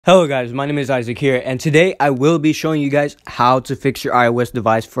Hello guys, my name is Isaac here, and today I will be showing you guys how to fix your iOS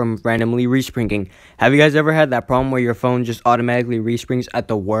device from randomly respringing. Have you guys ever had that problem where your phone just automatically resprings at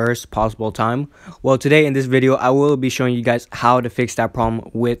the worst possible time? Well, today in this video, I will be showing you guys how to fix that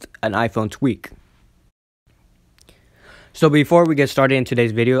problem with an iPhone tweak. So before we get started in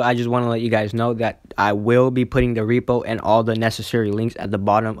today's video, I just want to let you guys know that I will be putting the repo and all the necessary links at the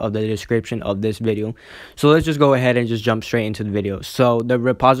bottom of the description of this video. So let's just go ahead and just jump straight into the video. So the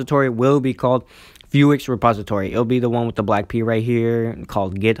repository will be called Vuix repository. It'll be the one with the black P right here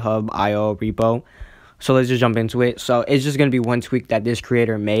called GitHub IO repo. So let's just jump into it. So it's just going to be one tweak that this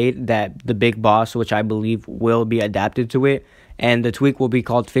creator made that the BigBoss, which I believe will be adapted to it. And the tweak will be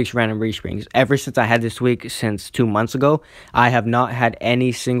called Fix Random Resprings. Ever since I had this tweak since 2 months ago, I have not had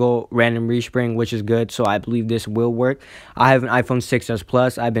any single random respring, which is good. So I believe this will work. I have an iPhone 6s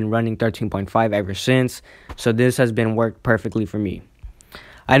Plus. I've been running 13.5 ever since. So this has been worked perfectly for me.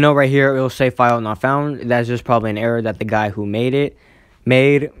 I know right here it will say file not found. That's just probably an error that the guy who made it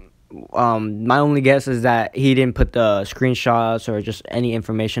made. My only guess is that he didn't put the screenshots or just any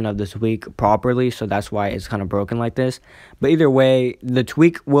information of this tweak properly, so that's why it's kind of broken like this. But either way, the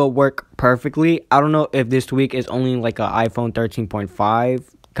tweak will work perfectly. I don't know if this tweak is only like an iPhone 13.5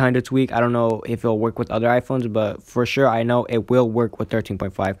 kind of tweak. I don't know if it'll work with other iPhones, but for sure I know it will work with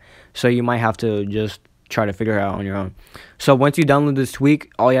 13.5. So you might have to just try to figure it out on your own. So once you download this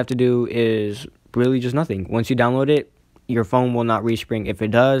tweak, all you have to do is really just nothing. Once you download it, your phone will not respring. If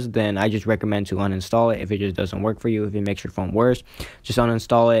it does, then I just recommend to uninstall it. If it just doesn't work for you, if it makes your phone worse, just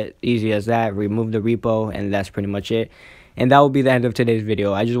uninstall it. Easy as that. Remove the repo, and that's pretty much it. And that will be the end of today's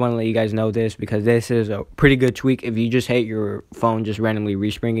video. I just want to let you guys know this because this is a pretty good tweak if you just hate your phone just randomly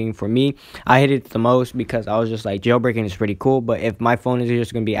respringing. For me, I hate it the most because I was just like, jailbreaking is pretty cool, but if my phone is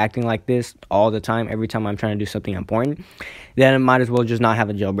just going to be acting like this all the time, every time I'm trying to do something important, then I might as well just not have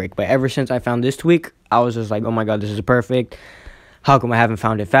a jailbreak. But ever since I found this tweak, I was just like, oh my god, this is perfect. How come I haven't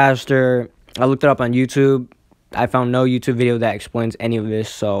found it faster? I looked it up on YouTube. I found no YouTube video that explains any of this,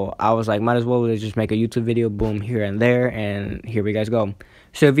 so I was like, might as well just make a YouTube video, boom, here and there, and here we guys go.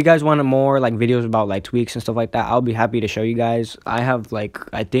 So if you guys want more like videos about like tweaks and stuff like that, I'll be happy to show you guys. I have like,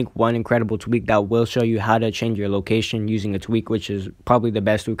 I think one incredible tweak that will show you how to change your location using a tweak, which is probably the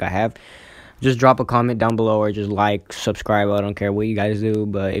best tweak I have. Just drop a comment down below or just like, subscribe. I don't care what you guys do,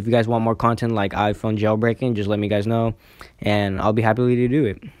 but if you guys want more content like iPhone jailbreaking, just let me guys know, and I'll be happy to do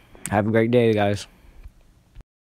it. Have a great day, guys.